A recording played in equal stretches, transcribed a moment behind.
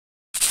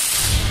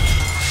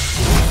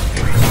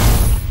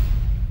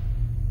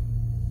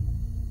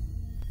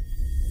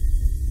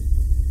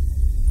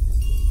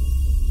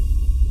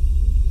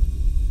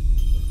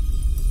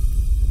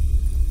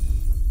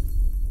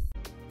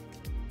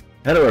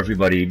Hello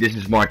everybody, this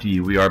is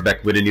Marty. We are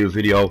back with a new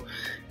video,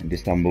 and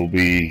this time we'll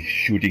be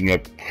shooting a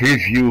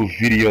preview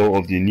video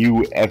of the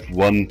new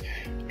F1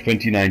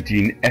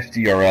 2019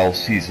 FTRL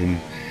season,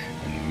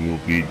 and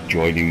we'll be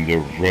joining the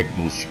Red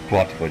Bull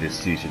squad for this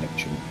season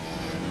actually.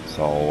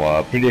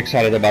 So pretty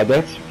excited about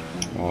that.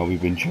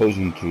 We've been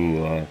chosen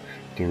to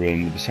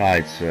run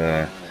besides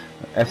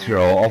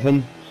FTRL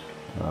Oven,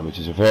 which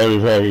is a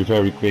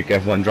very quick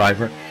F1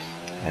 driver,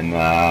 and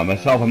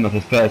myself, I'm not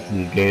as fast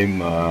in this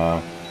game.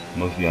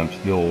 Mostly I'm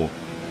still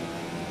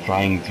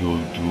trying to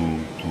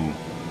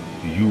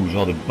use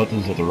all the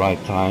buttons at the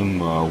right time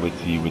with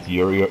the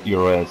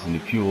ERS and the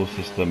fuel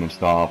system and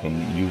stuff,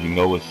 and using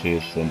no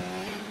assist and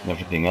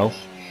everything else.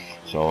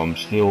 So I'm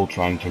still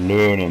trying to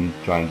learn and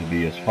trying to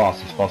be as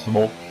fast as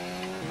possible.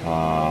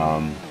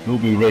 We'll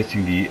be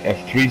racing the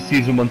F3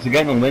 season once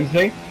again on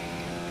Wednesday,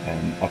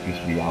 and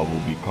obviously I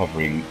will be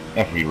covering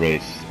every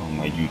race on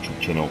my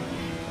YouTube channel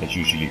as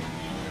usually.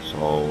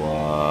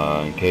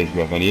 So in case we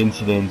have any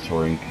incidents,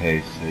 or in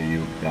case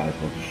you guys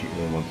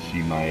want to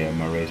see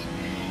my race,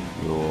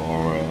 you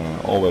are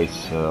always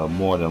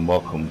more than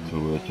welcome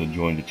to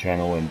join the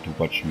channel and to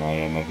watch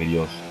my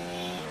videos.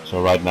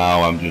 So right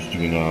now I'm just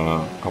doing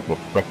a couple of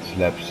practice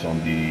laps on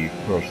the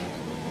first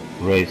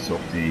race of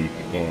the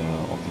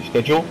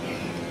schedule,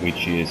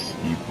 which is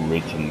the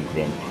Britain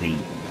Grand Prix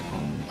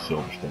on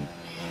Silverstone.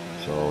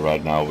 So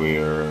right now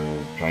we're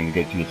trying to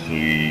get used to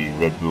the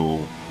Red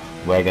Bull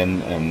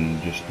wagon and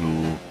just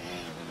to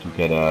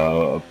get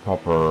a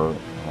proper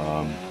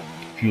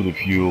field of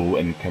view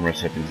and camera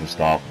settings and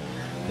stuff.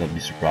 Don't be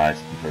surprised,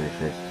 the very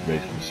first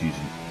race of the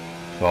season.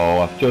 So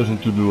I've chosen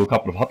to do a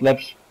couple of hot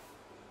laps,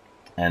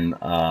 and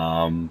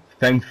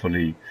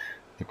thankfully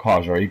the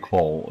cars are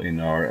equal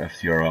in our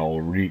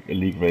FTRL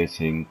league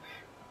racing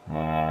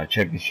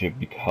championship,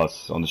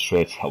 because on the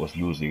straights I was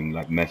losing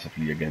like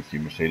massively against the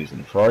Mercedes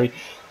and the Ferrari.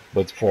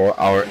 But for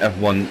our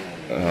F1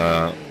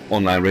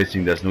 online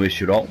racing, there's no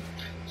issue at all.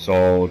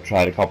 So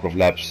tried a couple of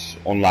laps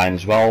online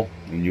as well,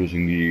 and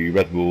using the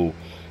Red Bull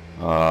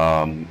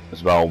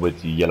as well with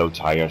the yellow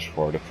tires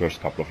for the first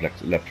couple of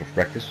laps of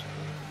practice.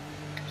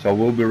 So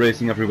we'll be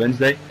racing every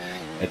Wednesday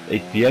at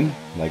 8 PM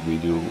like we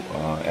do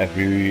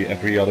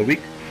every other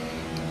week,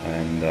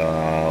 and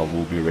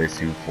we'll be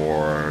racing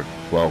for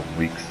 12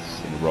 weeks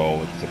in a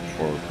row except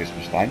for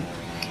Christmas time.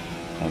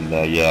 And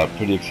yeah,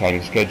 pretty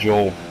exciting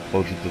schedule.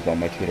 Posted it on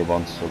my Twitter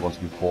once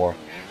before,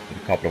 with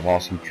a couple of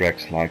awesome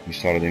tracks. Like we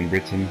started in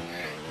Britain,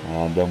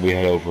 then we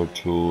head over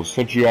to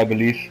Sochi, I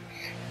believe,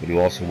 but we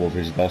also will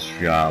visit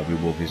Austria. We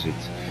will visit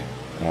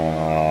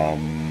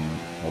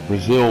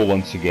Brazil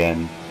once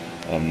again,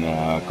 and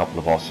a couple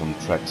of awesome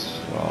tracks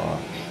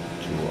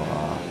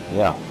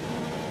to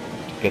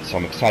get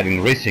some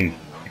exciting racing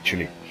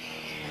actually.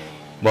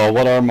 Well,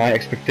 what are my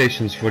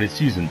expectations for this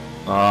season?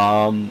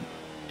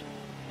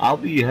 I'll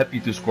be happy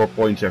to score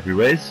points every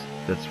race,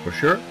 that's for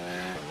sure,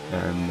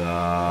 and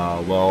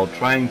well,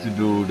 trying to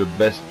do the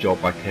best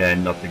job I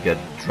can not to get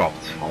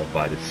dropped out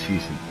by the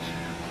season,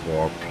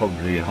 or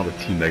probably another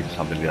teammate or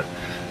something like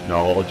that. No,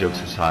 all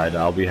jokes aside,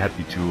 I'll be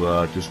happy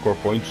to score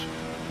points,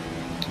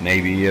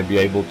 maybe be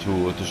able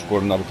to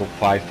score another top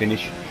 5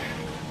 finish.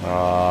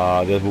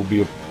 That will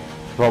be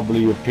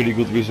probably a pretty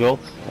good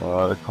result.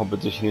 The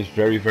competition is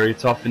very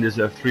tough in this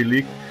F3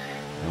 league.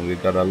 And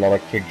we've got a lot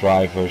of kick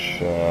drivers.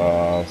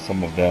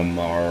 Some of them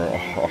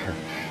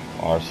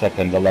are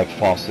second a lap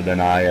faster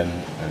than I am,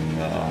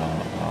 and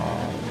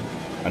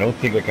I don't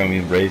think I can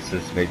win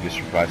races. Maybe a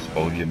surprise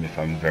podium if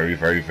I'm very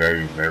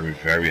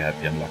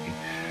happy and lucky.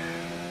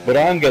 But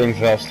I'm getting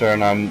faster,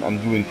 and I'm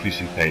doing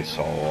increasing pace.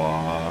 So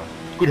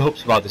good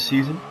hopes about the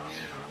season.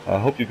 I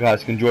hope you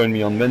guys can join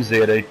me on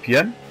Wednesday at 8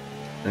 PM.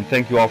 And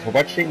thank you all for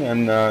watching.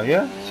 And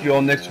yeah, see you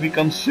all next week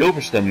on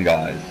Silverstone,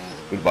 guys.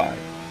 Goodbye.